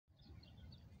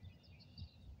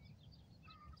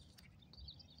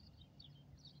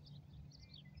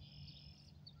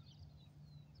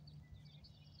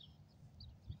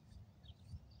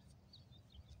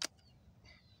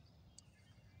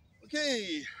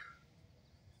Okay,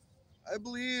 I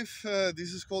believe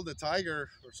this is called the Tiger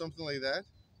or something like that.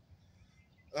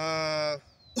 Uh,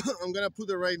 I'm gonna put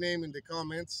the right name in the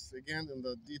comments again in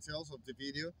the details of the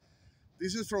video.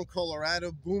 This is from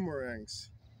Colorado Boomerangs.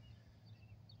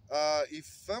 If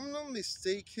I'm not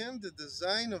mistaken, the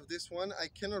design of this one I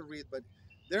cannot read, but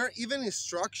there are even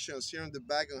instructions here on the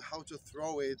back on how to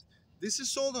throw it. This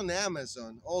is sold on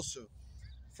Amazon also.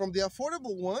 From the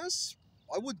affordable ones,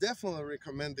 I would definitely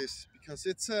recommend this because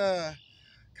it's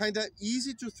kind of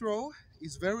easy to throw.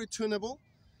 It's very tunable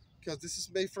because this is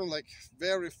made from like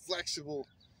very flexible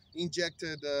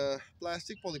injected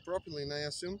plastic polypropylene, I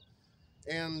assume.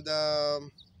 And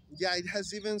yeah, it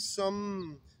has even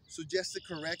some suggested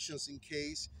corrections in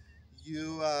case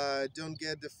you don't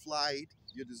get the flight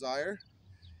you desire.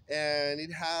 And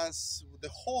it has the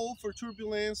hole for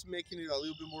turbulence, making it a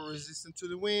little bit more resistant to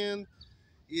the wind.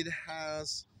 It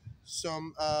has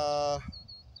some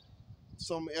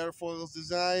airfoils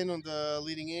design on the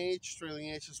leading edge,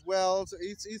 trailing edge as well. So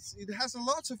it has a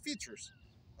lots of features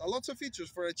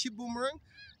for a cheap boomerang.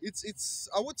 It's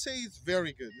I would say it's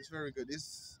very good. It's very good.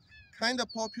 It's kind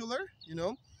of popular,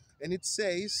 and it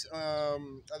says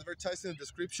advertised in the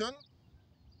description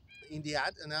in the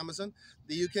ad on Amazon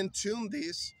that you can tune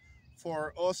this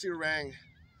for Aussie Rang.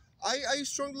 I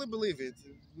strongly believe it.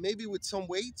 Maybe with some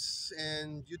weights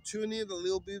and you tune it a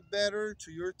little bit better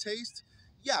to your taste.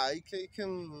 Yeah, it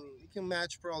can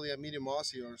match probably a medium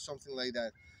Aussie or something like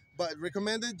that. But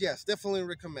recommended, yes, definitely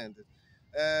recommended.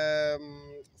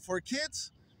 For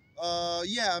kids,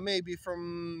 yeah, maybe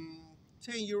from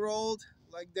 10-year-old,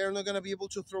 like they're not gonna be able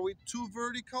to throw it too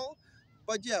vertical.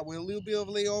 But yeah, with a little bit of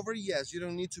layover, yes, you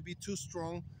don't need to be too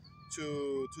strong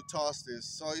to toss this.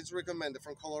 So it's recommended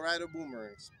from Colorado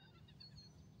Boomerangs.